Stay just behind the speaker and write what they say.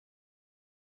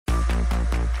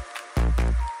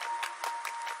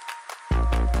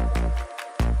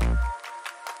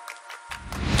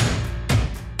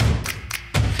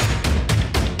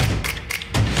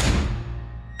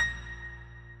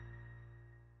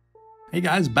Hey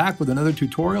guys, back with another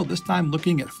tutorial, this time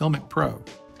looking at FiLMiC Pro.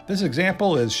 This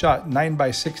example is shot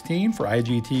 9:16 for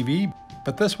IGTV,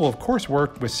 but this will of course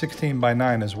work with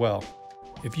 16:9 as well.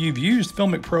 If you've used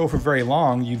FiLMiC Pro for very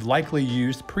long, you've likely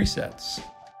used presets.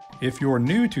 If you're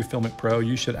new to FiLMiC Pro,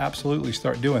 you should absolutely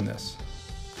start doing this.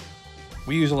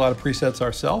 We use a lot of presets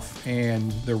ourselves,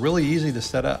 and they're really easy to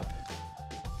set up.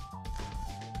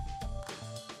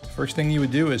 First thing you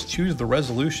would do is choose the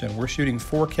resolution. We're shooting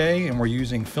 4K and we're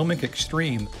using FiLMiC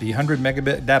Extreme, the 100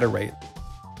 megabit data rate.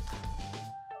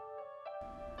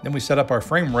 Then we set up our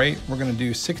frame rate. We're going to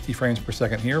do 60 frames per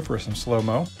second here for some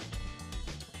slow-mo.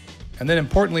 And then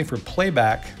importantly for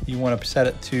playback, you want to set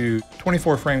it to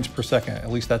 24 frames per second. At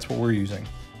least that's what we're using.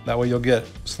 That way you'll get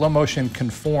slow motion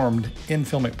conformed in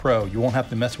FiLMiC Pro. You won't have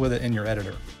to mess with it in your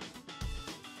editor.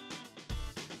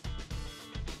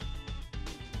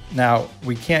 Now,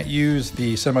 we can't use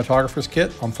the cinematographer's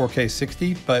kit on 4K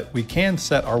 60, but we can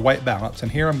set our white balance,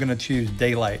 and here I'm going to choose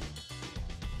daylight.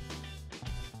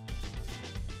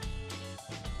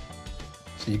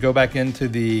 So you go back into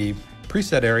the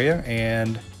preset area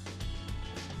and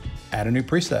add a new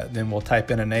preset. Then we'll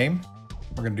type in a name.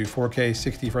 We're going to do 4K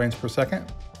 60 frames per second.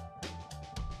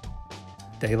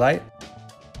 Daylight,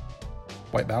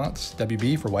 white balance,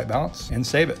 WB for white balance, and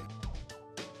save it.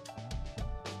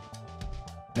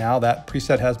 Now that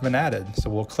preset has been added, so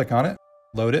we'll click on it,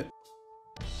 load it,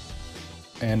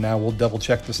 and now we'll double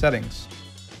check the settings.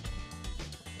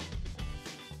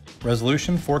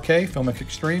 Resolution 4K, FiLMiC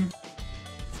Extreme.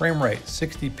 Frame rate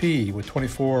 60p with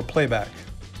 24 playback.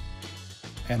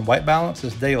 And white balance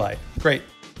is daylight. Great.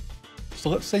 So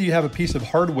let's say you have a piece of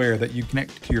hardware that you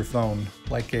connect to your phone,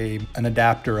 like an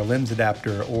adapter, a lens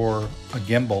adapter, or a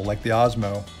gimbal like the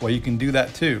Osmo. Well, you can do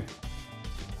that too.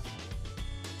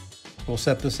 We'll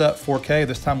set this up 4K.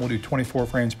 This time we'll do 24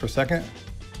 frames per second.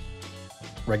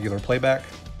 Regular playback.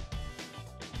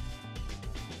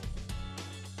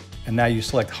 And now you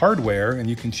select hardware and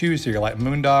you can choose here, like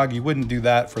Moondog. You wouldn't do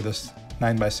that for this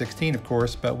 9:16, of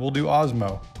course, but we'll do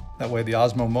Osmo. That way the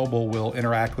Osmo Mobile will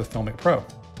interact with FiLMiC Pro.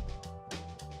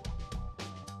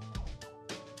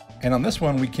 And on this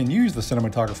one, we can use the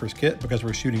cinematographer's kit because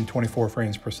we're shooting 24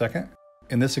 frames per second.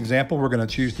 In this example, we're going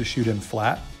to choose to shoot in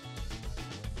flat.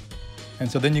 And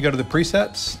so then you go to the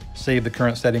presets, save the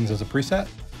current settings as a preset,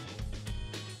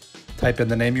 type in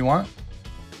the name you want,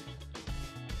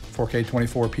 4K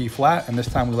 24p flat, and this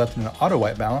time we left in an auto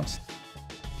white balance.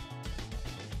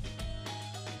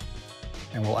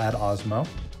 And we'll add Osmo.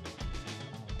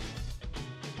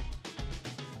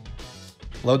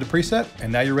 Load the preset,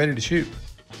 and now you're ready to shoot.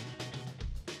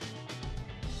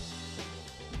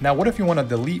 Now what if you want to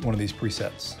delete one of these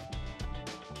presets?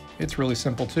 It's really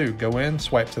simple too. Go in,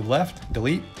 swipe to the left,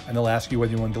 delete, and they'll ask you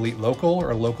whether you want to delete local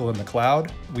or local in the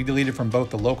cloud. We deleted from both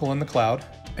the local and the cloud,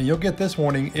 and you'll get this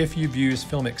warning if you've used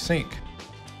FiLMiC Sync.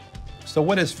 So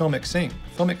what is FiLMiC Sync?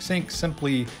 FiLMiC Sync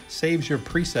simply saves your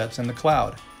presets in the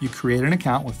cloud. You create an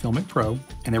account with FiLMiC Pro,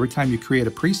 and every time you create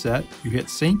a preset, you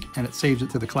hit Sync and it saves it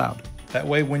to the cloud. That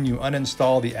way when you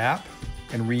uninstall the app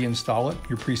and reinstall it,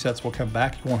 your presets will come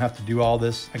back. You won't have to do all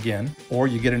this again. Or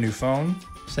you get a new phone,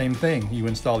 same thing. You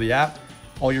install the app,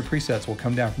 all your presets will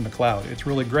come down from the cloud. It's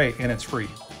really great and it's free.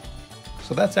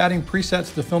 So that's adding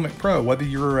presets to FiLMiC Pro. Whether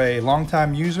you're a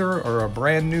longtime user or a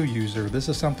brand new user, this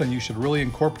is something you should really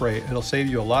incorporate. It'll save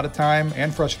you a lot of time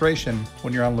and frustration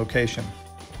when you're on location.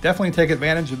 Definitely take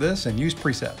advantage of this and use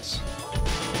presets.